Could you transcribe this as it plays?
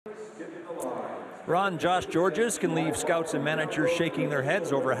Ron, Josh Gorges can leave scouts and managers shaking their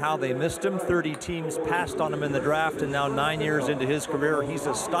heads over how they missed him. 30 teams passed on him in the draft, and now 9 years into his career, he's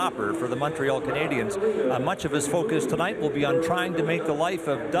a stopper for the Montreal Canadiens. Much of his focus tonight will be on trying to make the life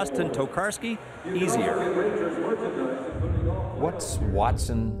of Dustin Tokarski easier. What's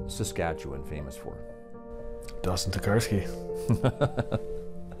Watson, Saskatchewan famous for? Dustin Tokarski.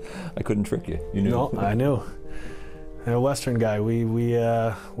 I couldn't trick you. You knew. No, I knew. A Western guy.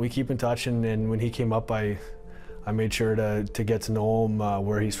 We keep in touch, and when he came up, I made sure to get to know him,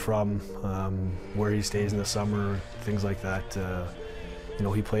 where he's from, where he stays in the summer, things like that. You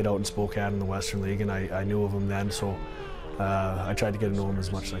know, he played out in Spokane in the Western League, and I knew of him then, so I tried to get to know him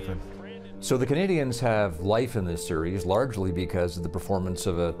as much as I could. So the Canadiens have life in this series, largely because of the performance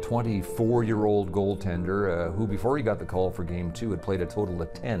of a 24-year-old goaltender who, before he got the call for Game 2, had played a total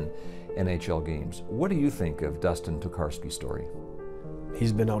of 10 NHL games. What do you think of Dustin Tokarski's story?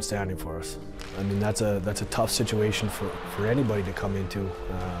 He's been outstanding for us. I mean, that's a tough situation for anybody to come into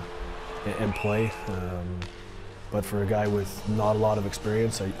and play. But for a guy with not a lot of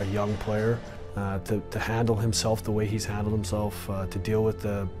experience, a young player, to handle himself the way he's handled himself, to deal with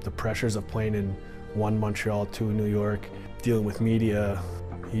the pressures of playing in one Montreal, two New York, dealing with media,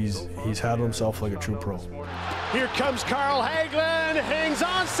 he's handled himself like a true pro. Here comes Carl Hagelin, hangs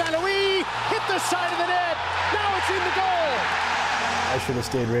on, St. Louis, hit the side of the net, now it's in the goal! I should have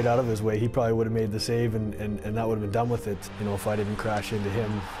stayed right out of his way. He probably would have made the save, and that would have been done with it. You know, if I didn't crash into him,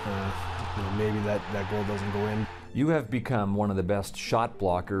 you know, maybe that goal doesn't go in. You have become one of the best shot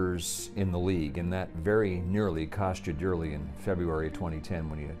blockers in the league, and that very nearly cost you dearly in February 2010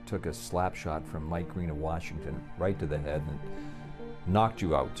 when you took a slap shot from Mike Green of Washington right to the head and knocked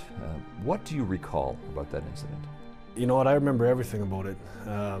you out. What do you recall about that incident? You know what, I remember everything about it.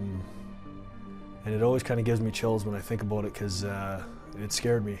 And it always kind of gives me chills when I think about it, because it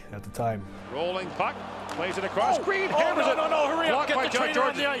scared me at the time. Rolling puck, plays it across, Green hammers it. No, hurry up, get the trainer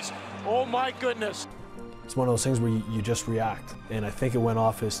on the ice. Oh my goodness. It's one of those things where you just react. And I think it went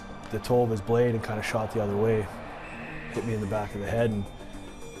off the toe of his blade and kind of shot the other way. Hit me in the back of the head.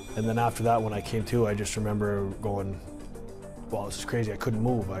 And then after that, when I came to, I just remember going, wow, this is crazy. I couldn't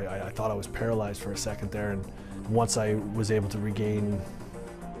move. I thought I was paralyzed for a second there. And once I was able to regain,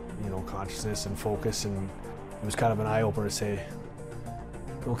 you know, consciousness and focus, and it was kind of an eye-opener to say,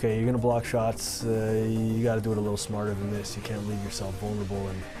 okay, you're gonna block shots, you gotta do it a little smarter than this. You can't leave yourself vulnerable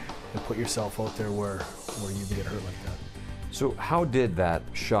and put yourself out there where you can get hurt like that. So how did that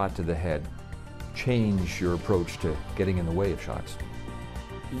shot to the head change your approach to getting in the way of shots?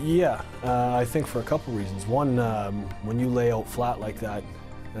 Yeah, I think for a couple reasons. One, when you lay out flat like that,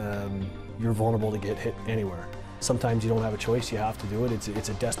 you're vulnerable to get hit anywhere. Sometimes you don't have a choice, you have to do it. It's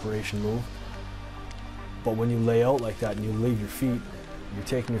a desperation move. But when you lay out like that and you leave your feet, you're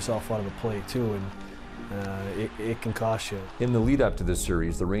taking yourself out of the play too, and it can cost you. In the lead up to this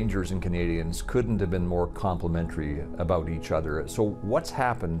series, the Rangers and Canadiens couldn't have been more complimentary about each other. So what's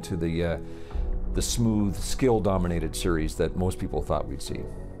happened to the smooth, skill-dominated series that most people thought we'd see?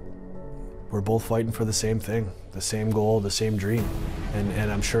 We're both fighting for the same thing, the same goal, the same dream. And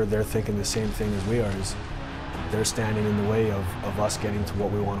I'm sure they're thinking the same thing as we are, is they're standing in the way of us getting to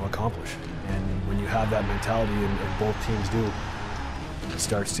what we want to accomplish. And when you have that mentality, and both teams do, it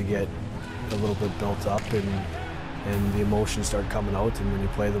starts to get a little bit built up, and the emotions start coming out. And when you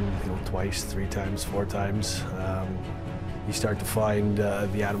play them, you know, twice, 3 times, 4 times, you start to find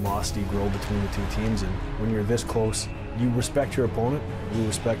the animosity grow between the two teams. And when you're this close, you respect your opponent, you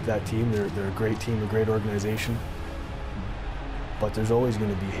respect that team. They're a great team, a great organization. But there's always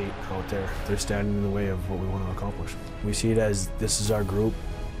going to be hate out there. They're standing in the way of what we want to accomplish. We see it as, this is our group.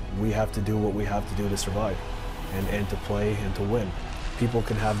 We have to do what we have to do to survive and to play and to win. People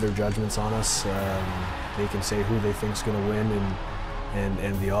can have their judgments on us. They can say who they think's going to win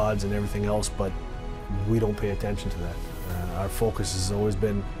and the odds and everything else, but we don't pay attention to that. Our focus has always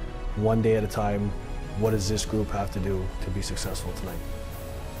been one day at a time. What does this group have to do to be successful tonight?